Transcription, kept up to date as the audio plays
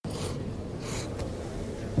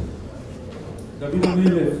David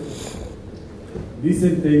Amelech dice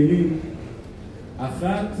en Teilim,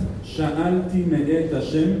 Achat sha'alti me'et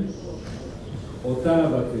Hashem, ota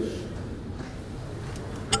abakesh.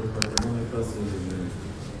 No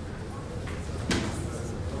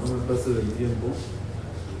me pase del tiempo.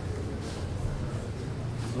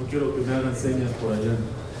 No quiero que me hagan señas por allá.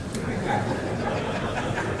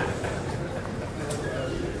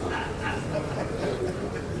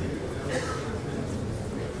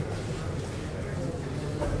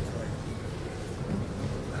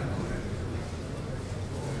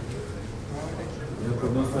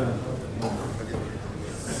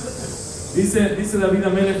 Dice David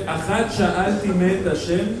Amelech, Achat sha'alti me'et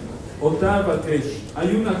Hashem, ota abakesh.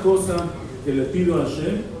 Hay una cosa que le pido a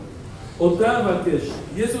Hashem, ota abakesh,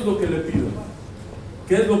 y eso es lo que le pido.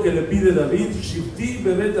 ¿Qué es lo que le pide David? Shivti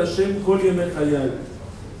bebet Hashem kol yemei hayai,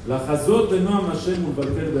 lahazot benoam Hashem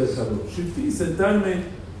ulbalker be'echado. Shivti, sentarme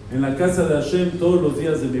en la casa de Hashem todos los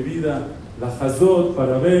días de mi vida, lahazot,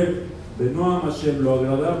 para ver benoam Hashem, lo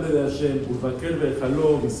agradable de Hashem, ulbalker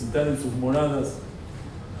be'echado, visitar en sus moradas.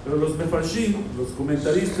 Pero los mefarshim, los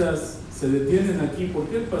comentaristas, se detienen aquí. ¿Por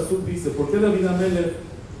qué el pasuk dice? ¿Por qué David Amelech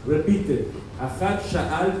repite? Achat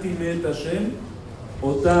sha'alti me'et Hashem,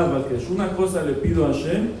 ota abakesh. Una cosa le pido a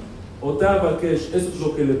Hashem, ota abakesh. Eso es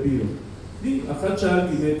lo que le pido. Di, achat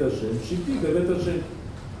sha'alti me'et Hashem, shivti bebet Hashem.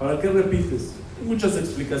 ¿Para qué repites? Hay muchas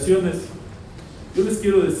explicaciones. Yo les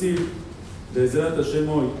quiero decir, desde Hashem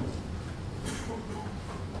hoy,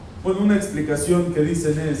 bueno, una explicación que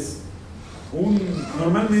dicen es,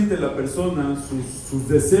 normalmente la persona, sus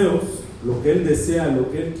deseos, lo que él desea,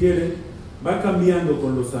 lo que él quiere, va cambiando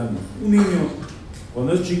con los años. Un niño,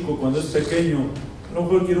 cuando es chico, cuando es pequeño, a lo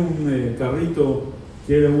mejor quiere un carrito,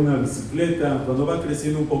 quiere una bicicleta. Cuando va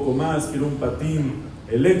creciendo un poco más, quiere un patín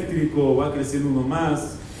eléctrico, va creciendo uno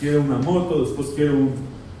más, quiere una moto, después quiere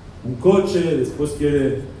un coche, después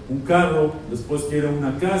quiere un carro, después quiere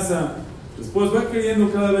una casa. Después va queriendo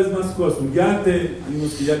cada vez más cosas, un yate, hay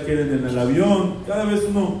unos que ya quieren en el avión, cada vez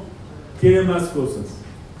uno quiere más cosas.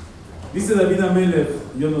 Dice David Amelech,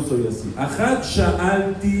 yo no soy así. Achat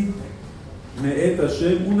sha'alti me'et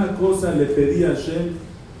Hashem, una cosa le pedí a Hashem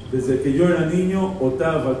desde que yo era niño,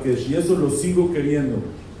 ota abakesh, y eso lo sigo queriendo.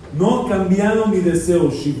 No ha cambiado mi deseo,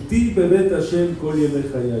 shivti bebet Hashem kol yemei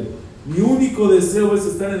hayai. Mi único deseo es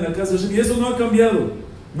estar en la casa de Hashem, y eso no ha cambiado.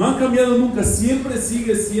 No ha cambiado nunca, siempre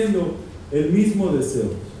sigue siendo el mismo deseo.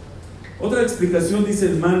 Otra explicación dice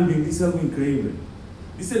el Malvin, dice algo increíble.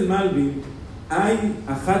 Dice el Malvin, hay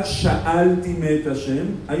achat sha'alti me'et Hashem,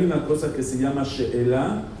 hay una cosa que se llama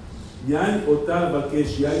she'ela, y hay ota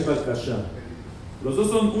abakesh, y hay bakasha. Los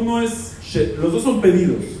dos son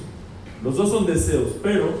pedidos, los dos son deseos,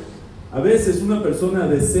 pero a veces una persona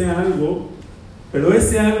desea algo, pero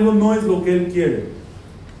ese algo no es lo que él quiere.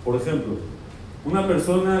 Por ejemplo, una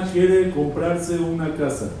persona quiere comprarse una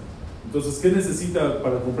casa. Entonces, ¿qué necesita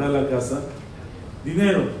para comprar la casa?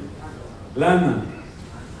 Dinero, lana.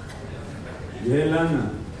 Y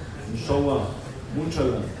lana, inshallah, mucha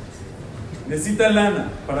lana. Necesita lana.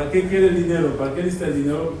 ¿Para qué quiere el dinero? ¿Para qué necesita el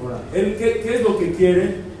dinero? ¿Él qué es lo que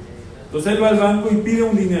quiere? Entonces él va al banco y pide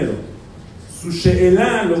un dinero. Su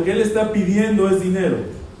she'elá, lo que él está pidiendo es dinero.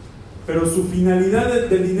 Pero su finalidad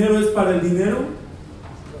del dinero es para el dinero.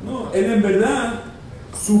 No, él en verdad,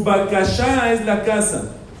 su bakashá es la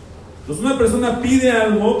casa. Entonces una persona pide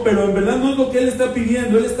algo, pero en verdad no es lo que él está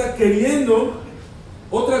pidiendo, él está queriendo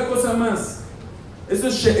otra cosa más. Eso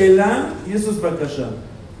es she'elá y eso es bakashá.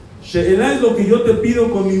 She'elá es lo que yo te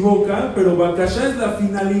pido con mi boca, pero bakashá es la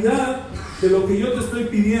finalidad de lo que yo te estoy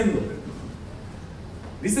pidiendo.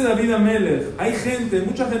 Dice David Amelech, hay gente,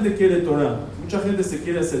 mucha gente quiere Torah, mucha gente se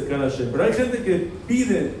quiere acercar a Hashem, pero hay gente que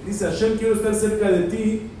pide, dice Hashem, quiero estar cerca de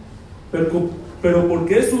ti, pero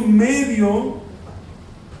porque es un medio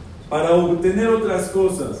para obtener otras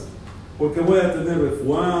cosas, porque voy a tener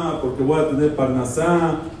refuá, porque voy a tener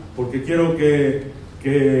parnasá, porque quiero que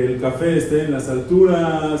el café esté en las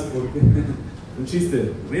alturas, porque... un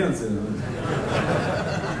chiste, ríanse, ¿no?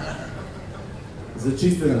 Ese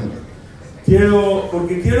chiste, ¿no?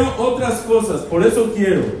 Porque quiero otras cosas, por eso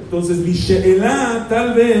quiero. Entonces mi she'elá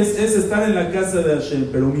tal vez es estar en la casa de Hashem,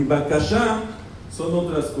 pero mi bakashá son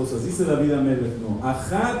otras cosas. Dice David Amelech, no.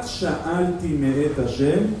 Achat sha'alti me'et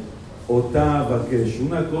Hashem, ota abakesh.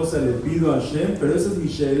 Una cosa le pido a Hashem, pero esa es mi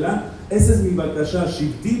she'elá, esa es mi bakashá.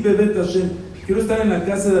 Shivti bebet Hashem. Quiero estar en la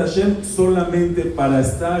casa de Hashem solamente para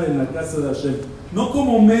estar en la casa de Hashem, no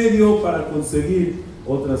como medio para conseguir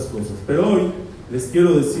otras cosas. Pero hoy les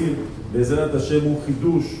quiero decir, Bezrat Hashem, un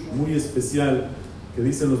hidush muy especial que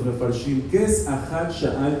dicen los mefarshim. ¿Qué es achat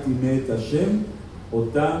sha'alti me'et Hashem,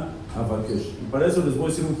 ota abakesh? Y para eso les voy a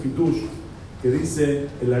decir un hidush que dice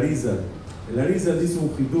el Arizal. El Arizal dice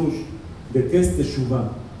un hidush de qué es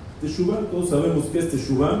Teshuvah. Teshuvah, todos sabemos qué es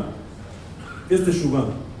Teshuvah. ¿Qué es Teshuvah?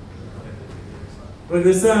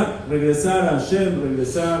 Regresar a Hashem,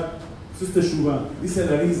 regresar. Eso es Teshuvah. Dice el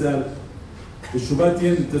Arizal, Teshuvah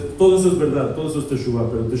tiene, todo eso es verdad, todo eso es Teshuvah,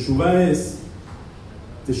 pero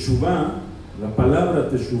Teshuvah, la palabra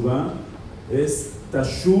Teshuvah es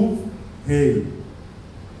Tashuv Hei.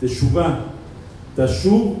 Teshuvah,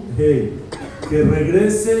 Tashuv Hei, que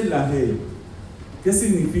regrese la Hei. ¿Qué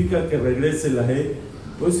significa que regrese la Hei?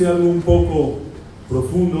 Voy a decir algo un poco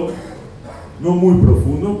profundo, no muy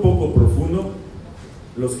profundo, poco profundo.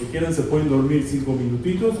 Los que quieran se pueden dormir 5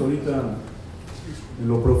 minutitos, ahorita en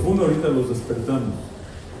lo profundo, ahorita los despertamos.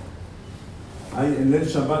 Hay en el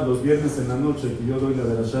Shabbat, los viernes en la noche, que yo doy la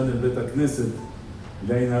verashá en el Bet HaKnesset,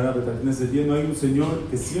 y ahí en el Bet HaKnesset lleno, hay un señor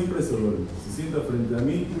que siempre se duerme, se sienta frente a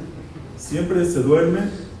mí, siempre se duerme,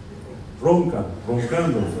 roncando, o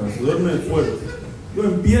sea, se duerme fuerte. Yo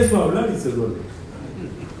empiezo a hablar y se duerme.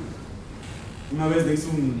 Una vez le hice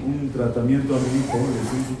un tratamiento a mi hijo, le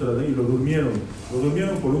hice un tratamiento y lo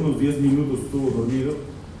durmieron por unos 10 minutos, estuvo dormido,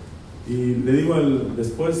 y le digo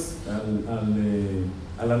después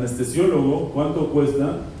al anestesiólogo, ¿cuánto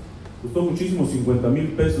cuesta? Costó muchísimo, 50,000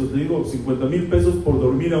 pesos. Le digo, 50,000 pesos por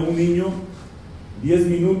dormir a un niño 10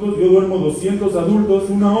 minutos. Yo duermo 200 adultos,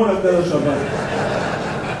 1 hora cada Shabbat.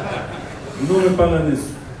 Y no me pagan eso.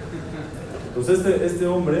 Entonces este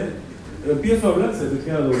hombre, empiezo a hablar, se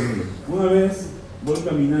queda dormido. Una vez voy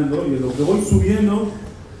caminando y en lo que voy subiendo,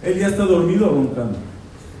 él ya está dormido roncando.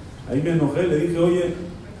 Ahí me enojé, le dije, oye,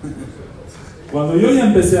 cuando yo ya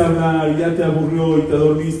empecé a hablar y ya te aburrió y te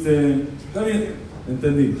dormiste, está bien,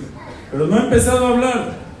 entendí. Pero no he empezado a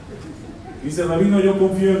hablar. Dice, Rabino, yo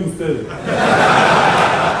confío en usted.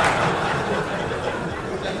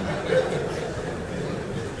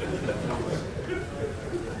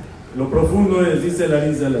 Lo profundo es, dice el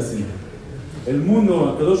Arizal así, el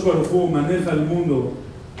mundo, Akadosh Baruj Hu maneja el mundo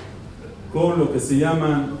con lo que se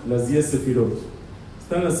llaman las 10 sefirot.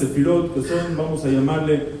 Están las sefirot que son, vamos a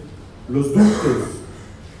llamarle, los ductos,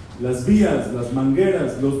 las vías, las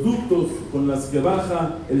mangueras, los ductos con las que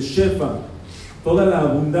baja el Shefa, toda la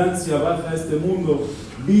abundancia baja a este mundo,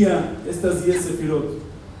 vía estas 10 sefirot.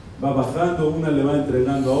 Va bajando, una le va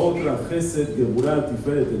entregando a otra, Gesed, Geburah,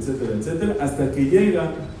 Tiferet, etcétera, etcétera, hasta que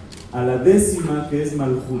llega a la 10ª, que es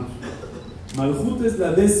Malhut. Malhut es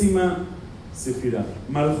la 10ª sefirá.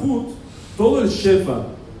 Malhut, todo el Shefa,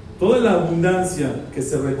 toda la abundancia que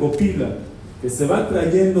se recopila, que se va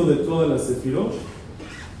trayendo de todas las sefirot,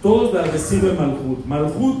 todos la recibe Malhut.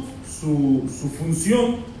 Malhut, su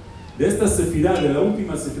función de esta sefirá, de la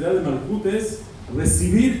última sefirá de Malhut, es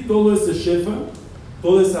recibir todo ese Shefa,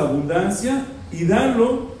 toda esa abundancia, y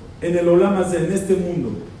darlo en el Olam Hazé, en este mundo.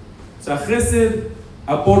 O sea, Gesed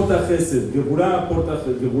aporta Gesed, Geburah aporta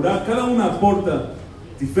Geburah, cada una aporta,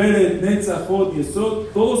 Tiferet, Netzachot, Yesod,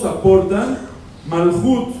 todos aportan.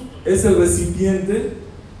 Malhut es el recipiente,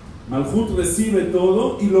 Malhut recibe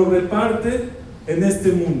todo y lo reparte en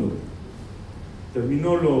este mundo.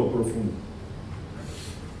 Terminó lo profundo.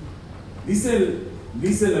 Dice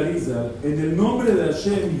el Arizal, en el nombre de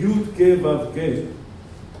Hashem, Yud Ke Vav Ke,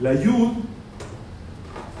 la Yud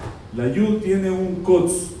tiene un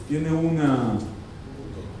kotz, tiene un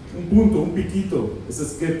punto, un piquito, ese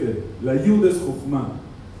es Keter. La Yud es Chokhmah,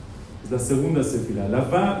 es la segunda sefirá. La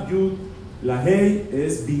Vav, Yud, la Hei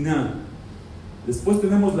es Binah. Después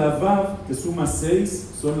tenemos la Vav, que suma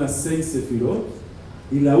 6, son las 6 sefirot,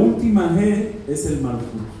 y la última He es el Malhut.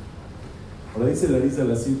 Ahora dice la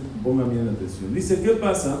Arizal así, pongan bien atención. Dice, ¿qué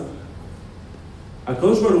pasa?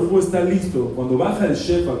 Akadosh Baruj Hu está listo, cuando baja el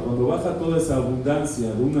Shefa, cuando baja toda esa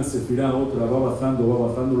abundancia de una sefirá a otra, va bajando,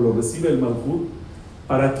 lo recibe el Malhut.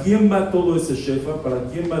 ¿Para quién va todo ese Shefa? ¿Para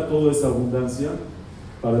quién va toda esa abundancia?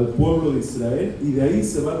 Para el pueblo de Israel, y de ahí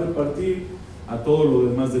se va a repartir a todo lo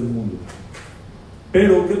demás del mundo.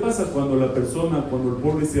 Pero, ¿qué pasa cuando el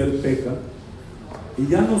pueblo de Israel peca? Y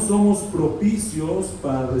ya no somos propicios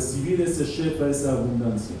para recibir ese Shefa, esa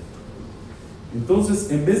abundancia. Entonces,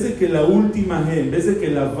 en vez de que la última He, en vez de que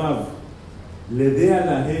la Vav le dé a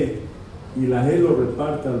la He y la He lo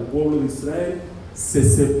reparta al pueblo de Israel, se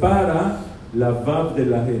separa la Vav de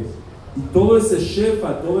la He. Y todo ese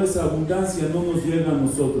Shefa, toda esa abundancia no nos llega a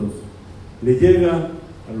nosotros. Le llega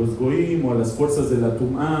a los Goim o a las fuerzas de la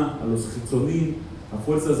Tum'ah, a los Chitzonim, a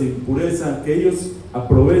fuerzas de impureza, que ellos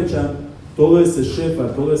aprovechan todo ese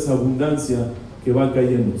Shefa, toda esa abundancia que va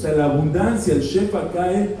cayendo. O sea, la abundancia, el Shefa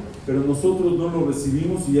cae, pero nosotros no lo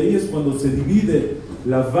recibimos, y ahí es cuando se divide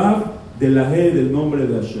la Vav de la He del nombre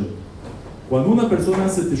de Hashem. Cuando una persona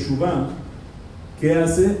hace Teshuvah, ¿qué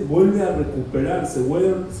hace? Vuelve a recuperar, se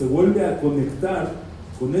vuelve a conectar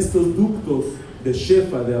con estos ductos de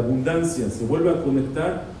shefa, de abundancia, se vuelve a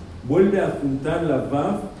conectar, vuelve a juntar la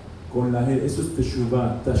Vav con la He. Eso es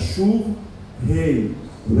Teshuvah. Tashuv Hei.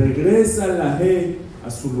 Regresa la He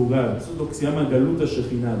a su lugar. Eso es lo que se llama Galut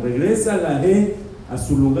Shekhinah. Regresa la He a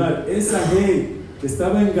su lugar. Esa He que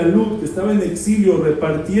estaba en Galut, que estaba en exilio,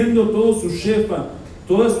 repartiendo todo su shefa,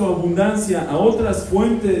 toda su abundancia a otras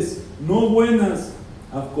fuentes no buenas,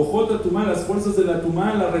 a Kojota Tumá, las fuerzas de la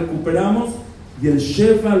Tumá, la recuperamos y el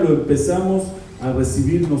shefa lo empezamos a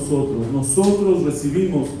recibir nosotros. Nosotros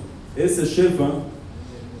recibimos ese shefa,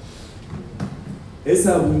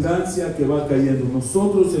 esa abundancia que va cayendo.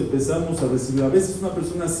 Nosotros empezamos a recibir. A veces una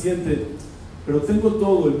persona siente, pero tengo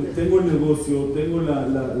todo, tengo el negocio, tengo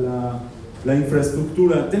la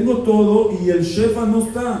infraestructura, tengo todo y el shefa no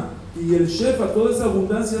está. Y el shefa, toda esa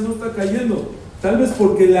abundancia no está cayendo. Tal vez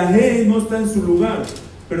porque la He no está en su lugar.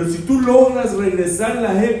 Pero si tú logras regresar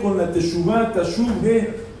la He con la Teshuvah, Tashuv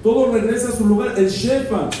He, todo regresa a su lugar. El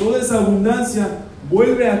shefa, toda esa abundancia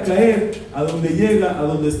vuelve a caer a donde llega, a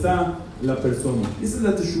donde está la persona. Esa es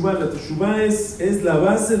la Teshuvah. La Teshuvah es la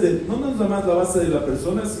base de, no es nada más la base de la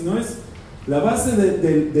persona, sino es la base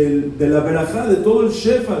de la verajá, de todo el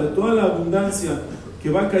shefa, de toda la abundancia que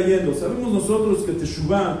va cayendo. Sabemos nosotros que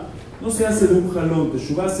Teshuvah no se hace de un jalón,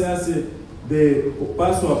 Teshuvah se hace de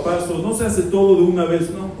paso a paso, no se hace todo de una vez,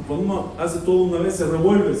 ¿no? Cuando uno hace todo de una vez se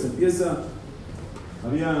revuelve, se empieza.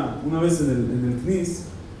 Había una vez en el CNIS,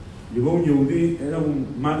 llegó un Yehudí, era un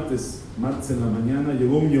martes en la mañana,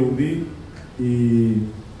 llegó un Yehudí y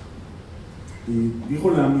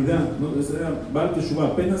dijo la amidad, ¿no? Era Bar Teshuvah,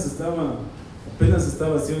 apenas estaba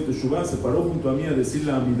haciendo Teshuvah, se paró junto a mí a decir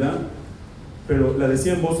la amidad, pero la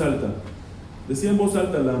decía en voz alta. Decía en voz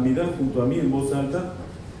alta la amidad junto a mí en voz alta,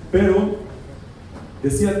 pero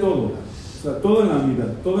decía todo, o sea, toda la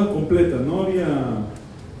amidad, toda completa, no había,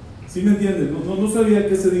 ¿sí me entiendes? No sabía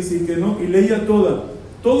qué se dice y qué no, y leía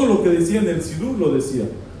todo lo que decía en el Sidur lo decía,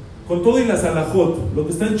 con todo y las alajot, lo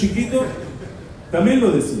que está en chiquito, también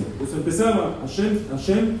lo decía. Pues empezaba,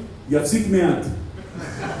 Hashem, Yafsik Meat.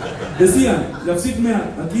 Decía, Yafsik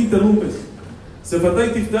Meat, aquí interrumpes.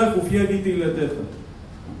 Sefatay Tiftach, Ufia Giti Glateja.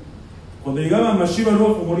 Cuando llegaba Mashiv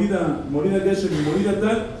Aruach, morida Geshem y morida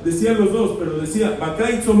tal, decían los dos, pero decía,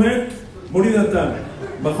 Bakai Tzomer, morida tal.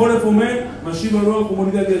 Bajor Efomer, Mashiv Aruach,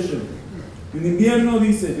 morida Geshem. En invierno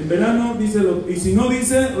dice, en verano dice, y si no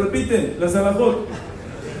dice, repite, las alajot.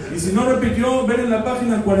 Y si no repitió, ver en la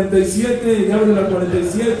página 47, y abre la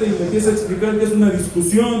 47 y me empieza a explicar que es una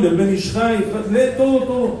discusión del Ben Ishai, lee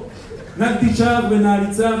todo. Naktichach,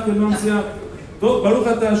 Benaritzach, que no sea. Baruch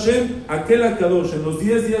Ata Hashem, aquel Akadosh. En los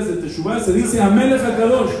 10 días de Teshuvah se dice Amelech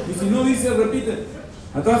Akadosh. Y si no dice, repite.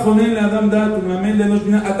 Atajonen le Adam Datu, Amen le Nosh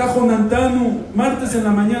Binah. Atajonantanu, martes en la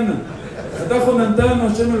mañana. Atajonantanu,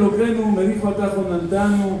 Hashem Elokeinu, me dijo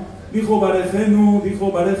Atajonantanu, dijo Barejenu,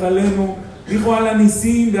 dijo Barejalenu, dijo Ala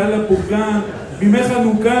Nisim, de Ala Purkan, Bimeja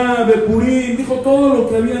Nuká, Bepurim, dijo todo lo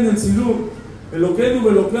que había en el Sidur. Elokeinu,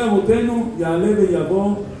 Belokea, Botenu, Yaale,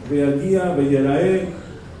 Beyabó, Beyagia, Beyerae.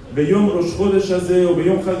 ביום ראש חודש הזה, o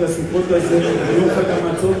ביום חג הסוכות הזה, o ביום חג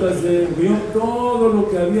המצות הזה, o ביום, todo lo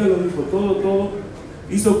que había lo dijo, todo,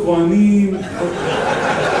 hizo Kohanim,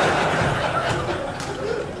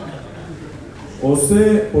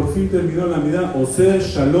 Ose, por fin terminó la mitad, Ose,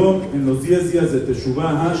 Shalom, en los 10 días de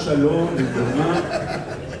Teshuvah, Shalom, en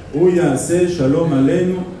Torah, Uya, Ase, Shalom,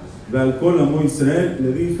 Alenu, Ve'al Kol Amo Israel,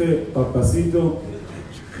 le dije, papacito,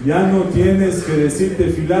 ya no tienes que decir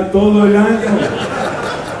tefilá todo el año.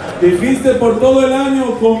 Dijiste por todo el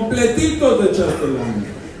año, completito te echaste el año.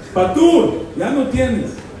 Patur, ya no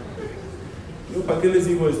tienes. Yo, ¿para qué les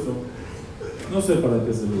digo esto? No sé para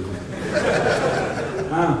qué se lo digo.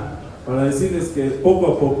 Para decirles que poco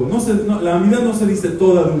a poco, la amidad no se dice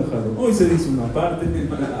toda de un jalón. Hoy se dice una parte,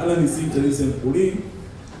 Alan y Sim se dicen Purim.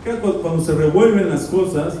 Cuando se revuelven las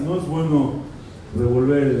cosas, no es bueno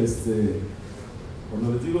revolver,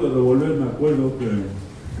 cuando les digo de revolver me acuerdo que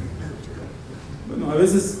bueno, a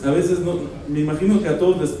veces no, me imagino que a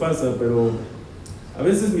todos les pasa, pero a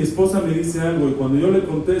veces mi esposa me dice algo y cuando yo le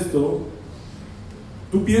contesto,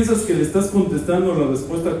 tú piensas que le estás contestando la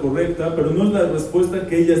respuesta correcta, pero no es la respuesta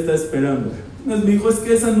que ella está esperando. Entonces me dijo, es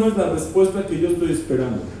que esa no es la respuesta que yo estoy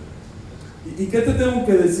esperando. ¿Y qué te tengo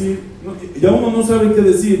que decir? No, ya uno no sabe qué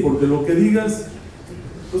decir, porque lo que digas,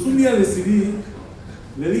 pues un día decidí,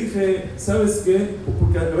 le dije, ¿sabes qué?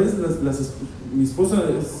 Porque a veces mi esposa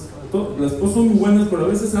las esposas son muy buenas, pero a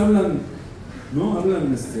veces hablan, ¿no?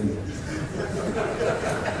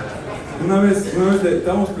 Una vez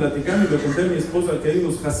estábamos platicando y le conté a mi esposa que hay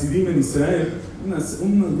unos Hasidim en Israel,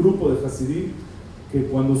 un grupo de Hasidim, que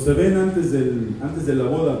cuando se ven antes de la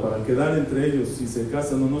boda para quedar entre ellos si se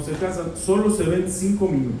casan o no se casan, solo se ven 5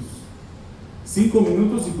 minutos. 5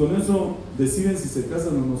 minutos y con eso deciden si se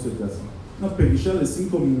casan o no se casan. Una perishá de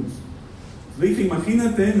 5 minutos. Le dije,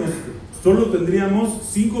 imagínate, solo tendríamos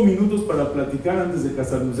 5 minutos para platicar antes de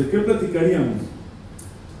casarnos. ¿De qué platicaríamos?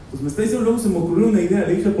 Pues me está diciendo, luego se me ocurrió una idea.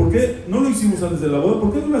 Le dije, ¿por qué no lo hicimos antes de la boda?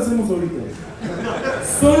 ¿Por qué no lo hacemos ahorita?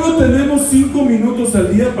 Solo tenemos 5 minutos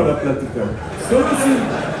al día para platicar. Solo 5.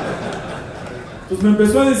 Pues me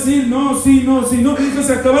empezó a decir, no. Y dije,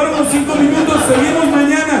 se acabaron los 5 minutos, seguimos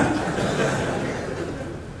mañana.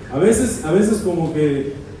 A veces como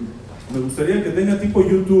que me gustaría que tenga tipo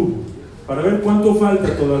YouTube para ver cuánto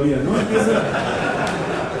falta todavía, ¿no?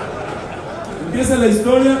 Empieza la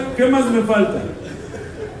historia, ¿qué más me falta?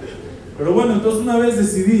 Pero bueno, entonces una vez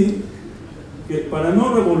decidí que para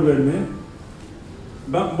no revolverme,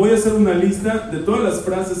 voy a hacer una lista de todas las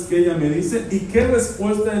frases que ella me dice y qué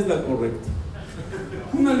respuesta es la correcta.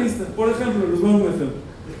 Una lista, por ejemplo, les voy a dar un ejemplo.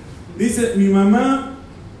 Dice, mi mamá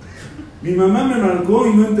me marcó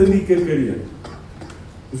y no entendí qué quería.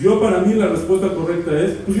 Pues yo, para mí la respuesta correcta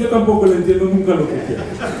es, pues yo tampoco le entiendo nunca lo que quiero.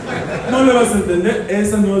 No le vas a entender,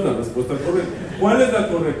 esa no es la respuesta correcta. ¿Cuál es la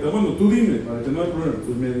correcta? Bueno, tú dime, para que no haya problema.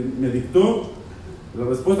 Pues me dictó, la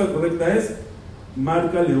respuesta correcta es,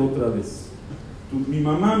 márcale otra vez. Mi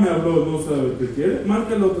mamá me habló, no sabe qué quiere,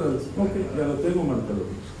 márcale otra vez. Ok, ya lo tengo, márcalo.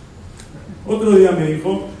 Otro día me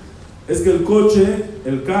dijo, es que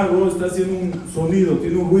el carro está haciendo un sonido,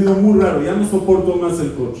 tiene un ruido muy raro, ya no soporto más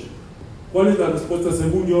el coche. ¿Cuál es la respuesta,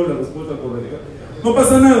 según yo, la respuesta correcta? No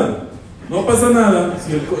pasa nada,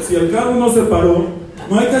 si el carro no se paró,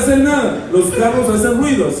 no hay que hacer nada, los carros hacen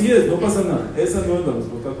ruido, así es, no pasa nada. Esa no es la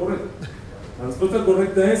respuesta correcta. La respuesta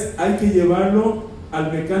correcta es, hay que llevarlo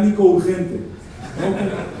al mecánico urgente.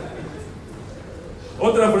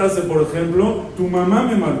 Otra frase, por ejemplo, tu mamá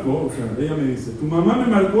me marcó, o sea, ella me dice, tu mamá me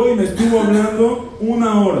marcó y me estuvo hablando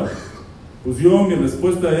 1 hora. Pues mi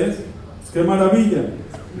respuesta es, pues qué maravilla,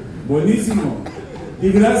 buenísimo, y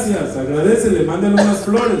gracias, agradécele, mándale unas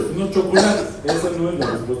flores, unos chocolates. Esa no es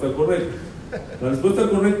la respuesta correcta. La respuesta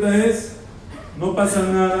correcta es, no pasa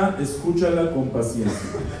nada, escúchala con paciencia.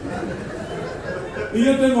 Y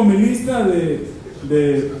yo tengo mi lista de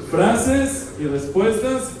frases y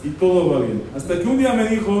respuestas y todo va bien. Hasta que un día me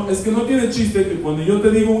dijo, es que no tiene chiste que cuando yo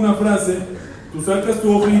te digo una frase, tú sacas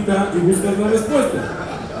tu hojita y buscas la respuesta.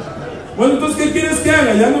 Bueno, entonces, ¿qué quieres que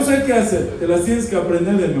haga? Ya no sé qué hacer. Te las tienes que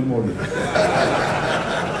aprender de memoria.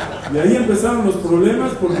 Y ahí empezaron los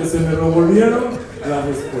problemas porque se me revolvieron las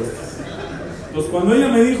respuestas. Entonces, cuando ella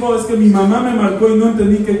me dijo, es que mi mamá me marcó y no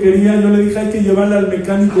entendí qué quería, yo le dije, hay que llevarla al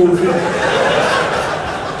mecánico urgente.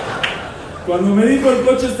 Cuando me dijo, el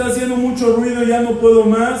coche está haciendo mucho ruido, ya no puedo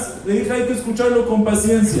más, le dije, hay que escucharlo con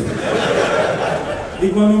paciencia. Y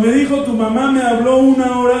cuando me dijo, tu mamá me habló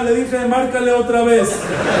 1 hora, le dije, márcale otra vez.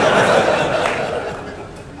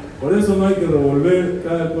 Por eso no hay que revolver,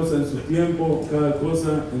 cada cosa en su tiempo, cada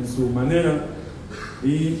cosa en su manera.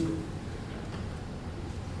 Y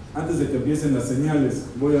antes de que empiecen las señales,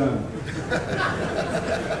 voy a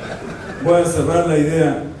cerrar la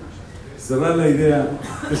idea.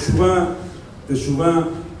 Teshuvá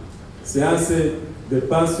se hace de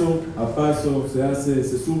paso a paso,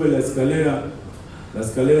 se sube la escalera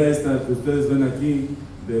esta que ustedes ven aquí,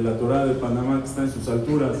 de la Torá de Panamá, que está en sus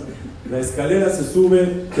alturas. La escalera se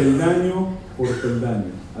sube peldaño por peldaño,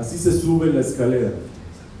 así se sube la escalera.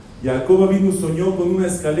 Jacob Avinu soñó con una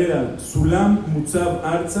escalera, Sulam Mutzav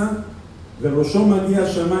Arza, de Roshom Agia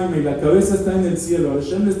Shamayim, y la cabeza está en el cielo.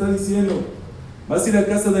 Hashem le está diciendo, vas a ir a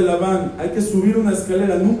casa de Labán, hay que subir una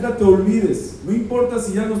escalera, nunca te olvides, no importa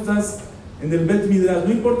si ya no estás en el Bet Midrash,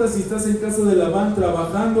 no importa si estás en casa de Labán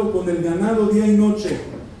trabajando con el ganado día y noche,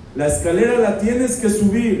 la escalera la tienes que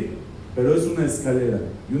subir, pero es una escalera,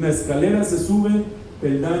 y una escalera se sube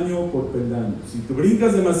peldaño por peldaño. Si te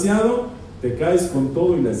brincas demasiado, te caes con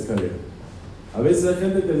todo y la escalera. A veces hay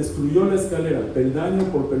gente que destruyó la escalera, peldaño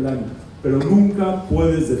por peldaño, pero nunca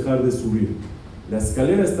puedes dejar de subir. La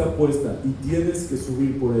escalera está puesta y tienes que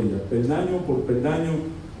subir por ella, peldaño por peldaño,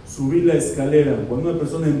 subir la escalera. Cuando una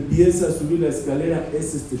persona empieza a subir la escalera,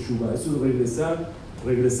 es Teshuvá, eso es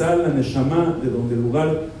regresar a la Neshama de donde el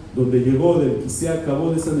lugar donde llegó, del que se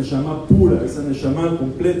acabó, de esa Neshama pura, esa Neshama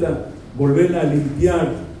completa, volverla a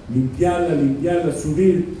limpiarla,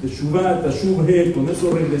 subir, Teshuvá, Tashuv He, con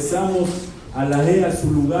eso regresamos a la He, a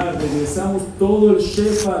su lugar, regresamos todo el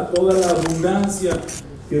Shefa, toda la abundancia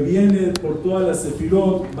que viene por todas las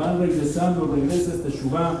sefirot, van regresando, regresa este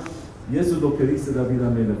Teshuvá, y eso es lo que dice David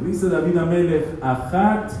Amelech. Dice David Amelech,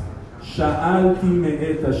 Achat Sha'alti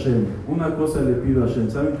Me'et Hashem. Una cosa le pido a Hashem.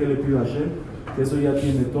 ¿Saben qué le pido a Hashem? que eso ya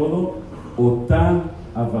tiene todo. Otá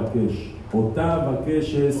Avakesh. Otá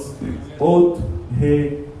Avakesh es Ot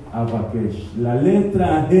He Avakesh. La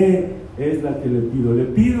letra He es la que le pido. Le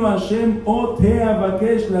pido a Hashem Ot He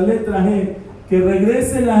Avakesh, la letra He. Que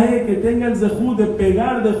regrese la He, que tenga el zehut de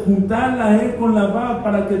pegar, de juntar la He con la Vav,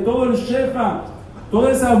 para que todo el Shefa,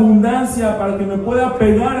 toda esa abundancia, para que me pueda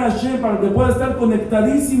pegar a Hashem, para que pueda estar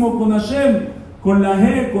conectadísimo con Hashem, con la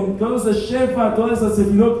He, con todo ese Shefa, todas esas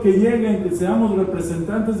sefirot que lleguen, que seamos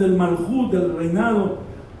representantes del Malhut, del reinado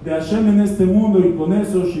de Hashem en este mundo, y con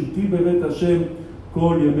eso, Shivti Bebet Hashem,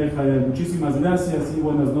 Kol Yemei Hayai. Muchísimas gracias y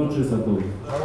buenas noches a todos.